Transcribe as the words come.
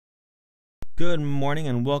Good morning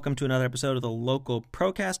and welcome to another episode of the Local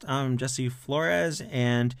Procast. I'm Jesse Flores,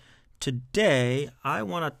 and today I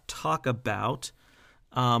want to talk about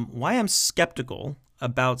why I'm skeptical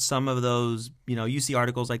about some of those, you see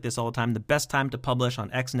articles like this all the time. The best time to publish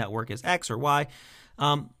on X network is X or Y.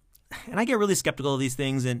 And I get really skeptical of these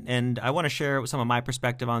things, and I want to share some of my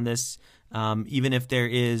perspective on this, even if there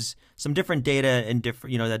is some different data and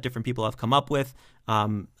that different people have come up with.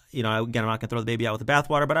 Again, I'm not going to throw the baby out with the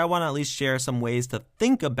bathwater, but I want to at least share some ways to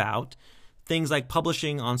think about things like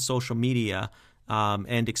publishing on social media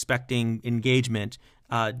and expecting engagement.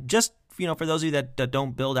 For those of you that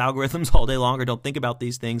don't build algorithms all day long or don't think about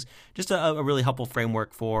these things, just a really helpful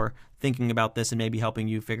framework for thinking about this and maybe helping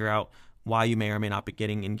you figure out why you may or may not be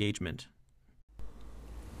getting engagement.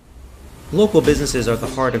 Local businesses are the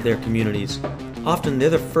heart of their communities. Often they're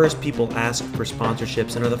the first people asked for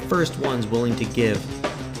sponsorships and are the first ones willing to give,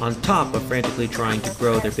 on top of frantically trying to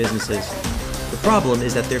grow their businesses. The problem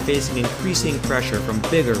is that they're facing increasing pressure from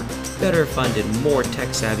bigger, better funded, more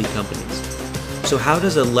tech-savvy companies. So how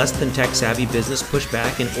does a less than tech-savvy business push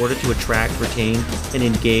back in order to attract, retain, and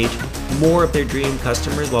engage more of their dream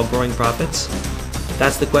customers while growing profits?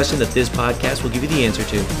 That's the question that this podcast will give you the answer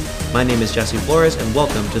to. My name is Jesse Flores, and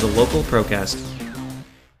welcome to the Local Procast.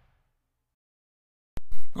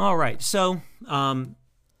 All right, so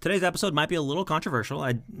today's episode might be a little controversial.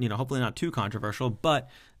 Hopefully not too controversial, but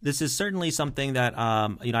this is certainly something that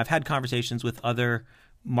I've had conversations with other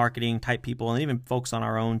marketing type people and even folks on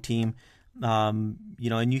our own team. And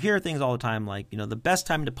you hear things all the time like, the best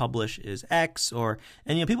time to publish is X,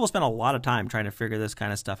 and people spend a lot of time trying to figure this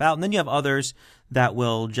kind of stuff out. And then you have others that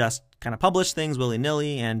will just kind of publish things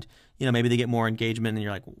willy-nilly, and maybe they get more engagement, and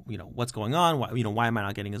you're like, what's going on? Why am I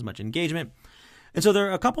not getting as much engagement? And so there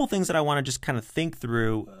are a couple of things that I want to just kind of think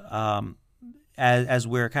through as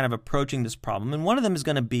we're kind of approaching this problem. And one of them is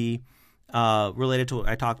going to be related to what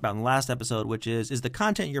I talked about in the last episode, which is the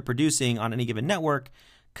content you're producing on any given network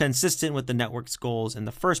consistent with the network's goals in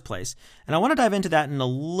the first place? And I want to dive into that in a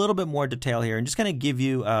little bit more detail here and just kind of give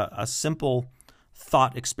you a simple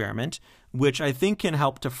thought experiment, which I think can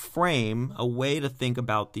help to frame a way to think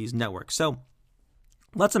about these networks. So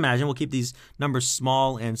let's imagine, we'll keep these numbers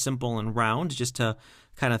small and simple and round just to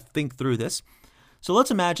kind of think through this. So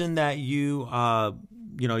let's imagine that you're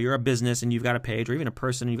a business and you've got a page, or even a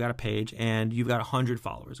person and you've got a page and you've got 100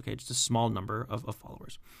 followers, okay, just a small number of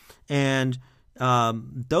followers. And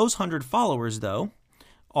those 100 followers, though,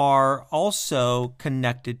 are also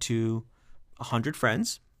connected to 100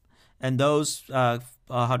 friends. And those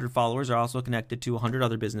 100 followers are also connected to 100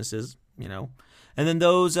 other businesses, And then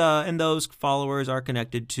those followers are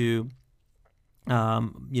connected to,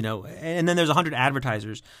 and then there's 100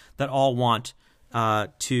 advertisers that all want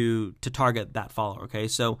to target that follower. Okay,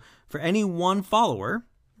 so for any one follower,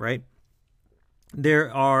 right,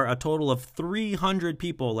 there are a total of 300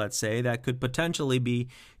 people, let's say, that could potentially be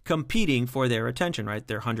competing for their attention. Right,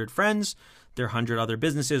 their 100 friends, their 100 other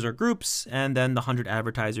businesses or groups, and then the 100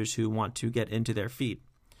 advertisers who want to get into their feed.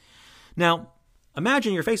 Now,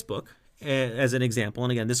 imagine your Facebook as an example,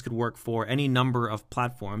 and again, this could work for any number of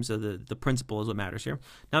platforms, so the principle is what matters here.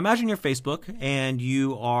 Now imagine you're Facebook, and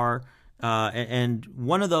you are, and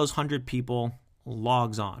one of those 100 people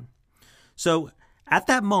logs on. So at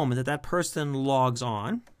that moment that person logs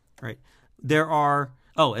on, right, there are,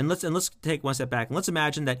 and let's take one step back, and let's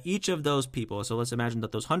imagine that each of those people, so let's imagine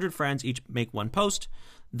that those 100 friends each make one post,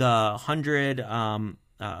 the 100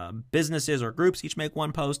 businesses or groups each make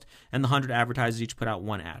one post, and the 100 advertisers each put out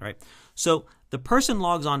one ad, right? So the person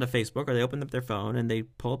logs on to Facebook, or they open up their phone and they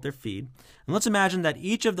pull up their feed. And let's imagine that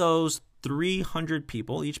each of those 300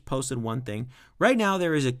 people each posted one thing. Right now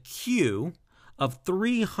there is a queue of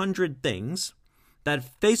 300 things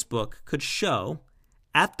that Facebook could show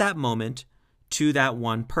at that moment to that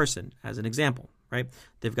one person, as an example, right?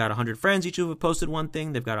 They've got 100 friends, each who have posted one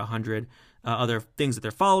thing. They've got 100 other things that they're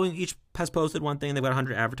following, each has posted one thing. They've got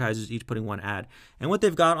 100 advertisers, each putting one ad. And what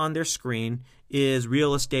they've got on their screen is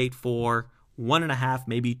real estate for 1.5,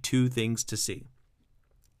 maybe 2 things to see.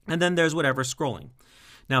 And then there's whatever scrolling.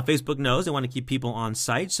 Now, Facebook knows they want to keep people on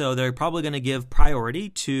site, so they're probably going to give priority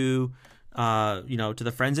to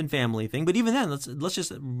the friends and family thing. But even then, let's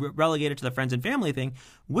just relegate it to the friends and family thing.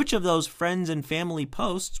 Which of those friends and family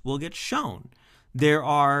posts will get shown? There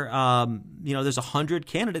are, there's 100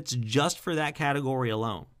 candidates just for that category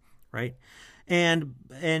alone, right? And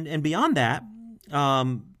beyond that,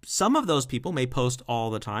 some of those people may post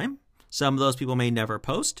all the time. Some of those people may never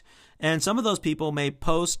post. And some of those people may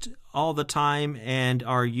post all the time and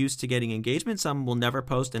are used to getting engagement. Some will never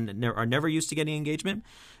post and are never used to getting engagement.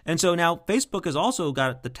 And so now Facebook has also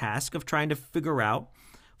got the task of trying to figure out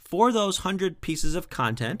for those 100 pieces of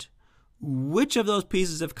content, which of those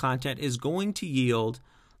pieces of content is going to yield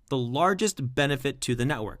the largest benefit to the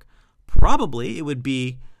network? Probably it would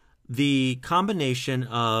be the combination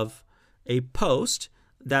of a post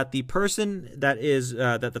that the person that is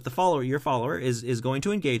that the follower, your follower, is going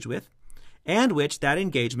to engage with, and which that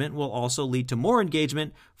engagement will also lead to more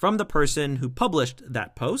engagement from the person who published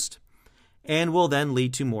that post, and will then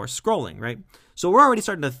lead to more scrolling, right? So we're already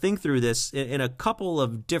starting to think through this in a couple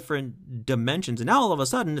of different dimensions, and now all of a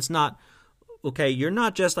sudden it's not, okay, you're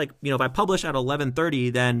not just like, if I publish at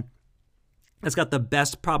 11:30, then it's got the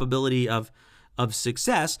best probability of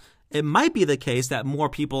success. It might be the case that more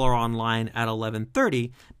people are online at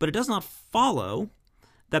 11:30, but it does not follow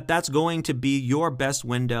that that's going to be your best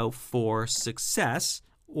window for success,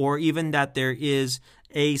 or even that there is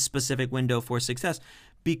a specific window for success,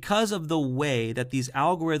 because of the way that these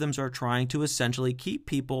algorithms are trying to essentially keep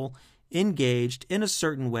people engaged in a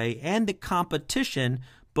certain way, and the competition,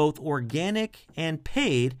 both organic and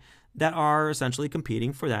paid, that are essentially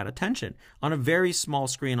competing for that attention on a very small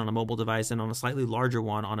screen on a mobile device and on a slightly larger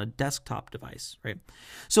one on a desktop device, right?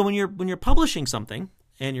 So when you're publishing something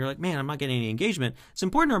and you're like, man, I'm not getting any engagement, it's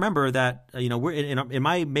important to remember that, we're in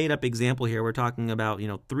my made up example here, we're talking about,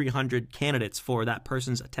 300 candidates for that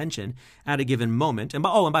person's attention at a given moment. And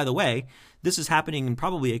by the way, this is happening in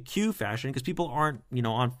probably a queue fashion, because people aren't,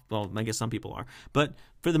 well, I guess some people are, but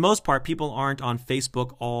for the most part, people aren't on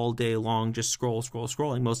Facebook all day long, just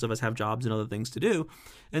scrolling. Most of us have jobs and other things to do.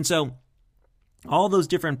 And so all those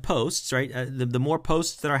different posts, right? The more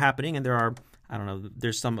posts that are happening, and there are, I don't know,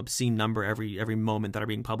 there's some obscene number every moment that are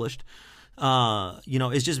being published,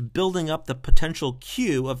 is just building up the potential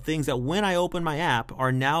queue of things that when I open my app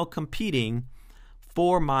are now competing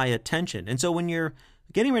for my attention. And so when you're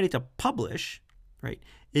getting ready to publish, right,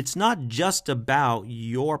 it's not just about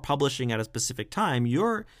your publishing at a specific time.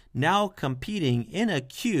 You're now competing in a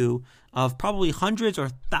queue of probably hundreds or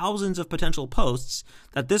thousands of potential posts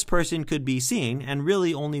that this person could be seeing, and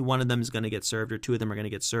really only one of them is going to get served, or two of them are going to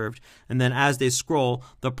get served. And then as they scroll,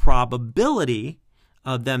 the probability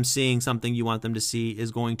of them seeing something you want them to see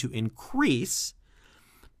is going to increase.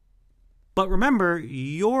 But remember,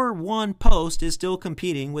 your one post is still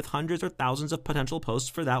competing with hundreds or thousands of potential posts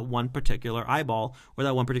for that one particular eyeball, or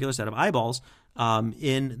that one particular set of eyeballs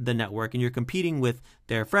in the network. And you're competing with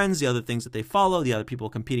their friends, the other things that they follow, the other people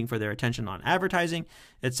competing for their attention on advertising,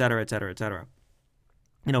 et cetera, et cetera, et cetera.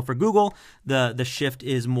 For Google, the shift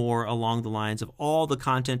is more along the lines of all the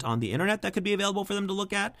content on the internet that could be available for them to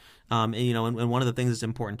look at. And one of the things that's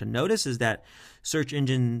important to notice is that search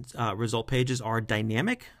engine result pages are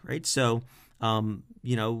dynamic, right? So,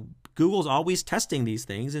 Google's always testing these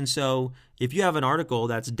things. And so if you have an article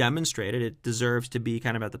that's demonstrated it deserves to be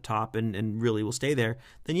kind of at the top and really will stay there,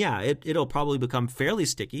 then yeah, it'll probably become fairly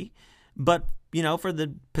sticky. But, for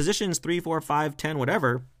the positions 3, 4, 5, 10,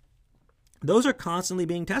 whatever, those are constantly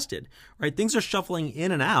being tested, right? Things are shuffling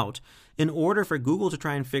in and out in order for Google to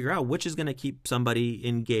try and figure out which is going to keep somebody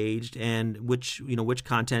engaged, and which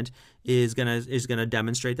content is going to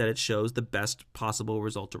demonstrate that it shows the best possible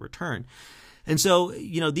result to return. And so,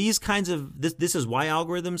 these kinds of this is why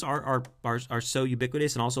algorithms are so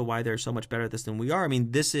ubiquitous, and also why they're so much better at this than we are. I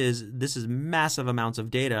mean, this is massive amounts of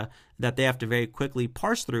data that they have to very quickly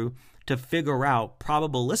parse through to figure out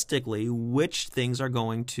probabilistically which things are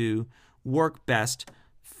going to work best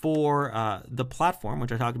for the platform,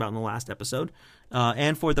 which I talked about in the last episode,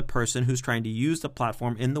 and for the person who's trying to use the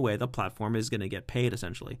platform in the way the platform is going to get paid,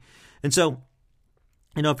 essentially. And so,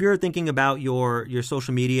 if you're thinking about your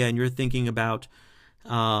social media, and you're thinking about,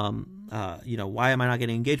 why am I not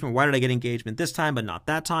getting engagement? Why did I get engagement this time but not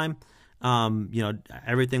that time?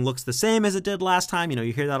 Everything looks the same as it did last time.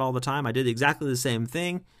 You hear that all the time. I did exactly the same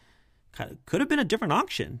thing. Could have been a different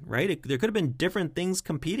auction, right? There could have been different things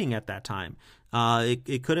competing at that time.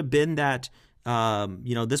 It could have been that,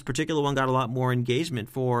 this particular one got a lot more engagement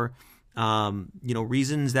for,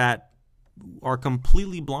 reasons that are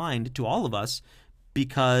completely blind to all of us,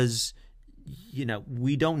 because,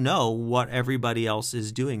 we don't know what everybody else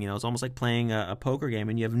is doing. It's almost like playing a poker game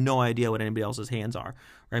and you have no idea what anybody else's hands are,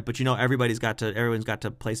 right? But, everyone's got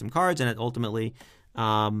to play some cards, and it ultimately,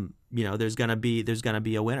 there's gonna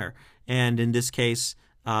be a winner. And in this case,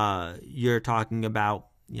 you're talking about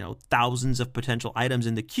thousands of potential items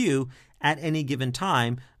in the queue at any given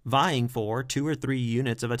time, vying for 2 or 3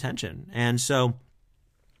 units of attention. And so,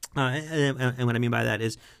 and what I mean by that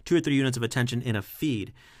is 2 or 3 units of attention in a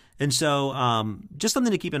feed. And so, just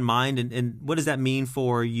something to keep in mind. And what does that mean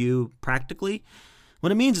for you practically?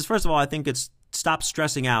 What it means is, first of all, I think it's stop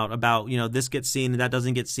stressing out about, this gets seen and that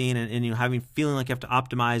doesn't get seen, and feeling like you have to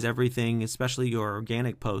optimize everything, especially your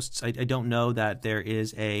organic posts. I don't know that there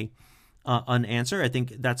is an answer. I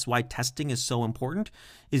think that's why testing is so important,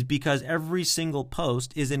 is because every single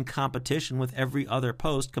post is in competition with every other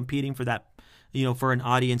post, competing for that, for an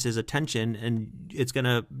audience's attention, and it's going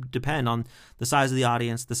to depend on the size of the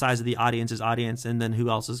audience, the size of the audience's audience, and then who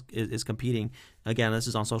else is competing. Again, this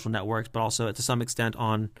is on social networks, but also to some extent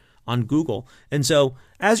on Google. And so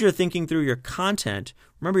as you're thinking through your content,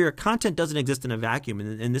 remember your content doesn't exist in a vacuum.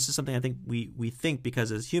 And this is something I think we think, because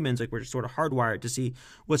as humans, like, we're just sort of hardwired to see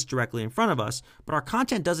what's directly in front of us. But our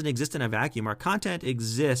content doesn't exist in a vacuum. Our content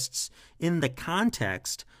exists in the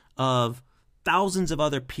context of thousands of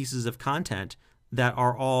other pieces of content that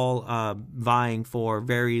are all vying for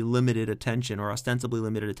very limited attention, or ostensibly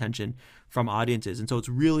limited attention, from audiences. And so it's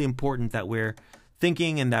really important that we're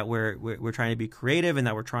thinking, and that we're trying to be creative, and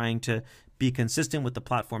that we're trying to be consistent with the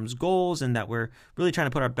platform's goals, and that we're really trying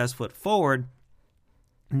to put our best foot forward,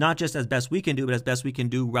 not just as best we can do, but as best we can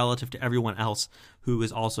do relative to everyone else who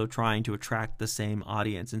is also trying to attract the same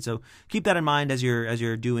audience. And so keep that in mind as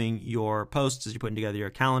you're doing your posts, as you're putting together your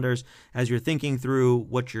calendars, as you're thinking through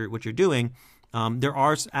what you're doing. There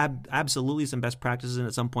are absolutely some best practices, and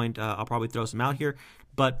at some point I'll probably throw some out here.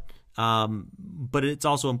 But it's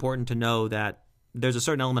also important to know that there's a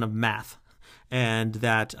certain element of math, and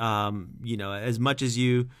that as much as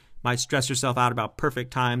you might stress yourself out about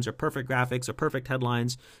perfect times or perfect graphics or perfect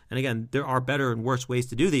headlines, and again, there are better and worse ways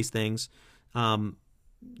to do these things.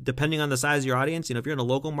 Depending on the size of your audience, if you're in a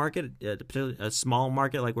local market, a small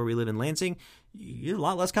market like where we live in Lansing, you have a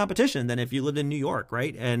lot less competition than if you lived in New York,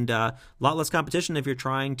 right? And a lot less competition if you're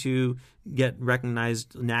trying to get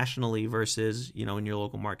recognized nationally versus, in your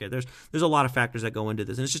local market. There's a lot of factors that go into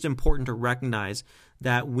this, and it's just important to recognize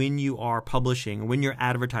that when you are publishing, when you're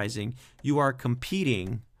advertising, you are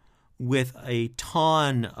competing with a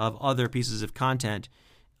ton of other pieces of content,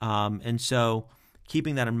 and so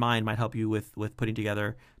keeping that in mind might help you with putting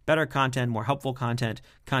together better content, more helpful content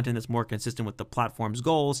that's more consistent with the platform's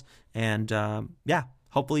goals. And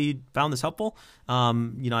hopefully you found this helpful.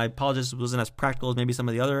 I apologize it wasn't as practical as maybe some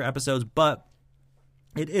of the other episodes, but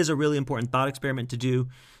it is a really important thought experiment to do.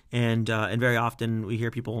 And very often we hear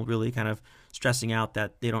people really kind of stressing out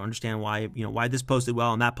that they don't understand why this post did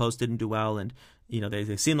well and that post didn't do well. And,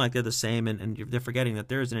 they seem like they're the same, and they're forgetting that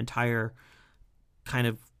there's an entire kind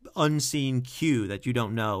of unseen cue that you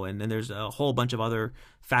don't know, and then there's a whole bunch of other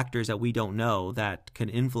factors that we don't know that can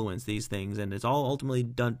influence these things, and it's all ultimately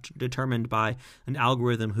determined by an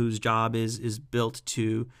algorithm whose job is built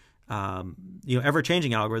to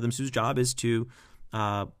ever-changing algorithms whose job is to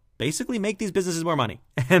basically make these businesses more money,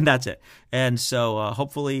 and that's it. And so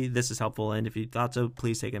hopefully this is helpful, and if you thought so,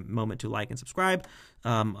 please take a moment to like and subscribe.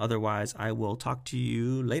 Otherwise, I will talk to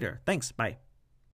you later. Thanks. Bye.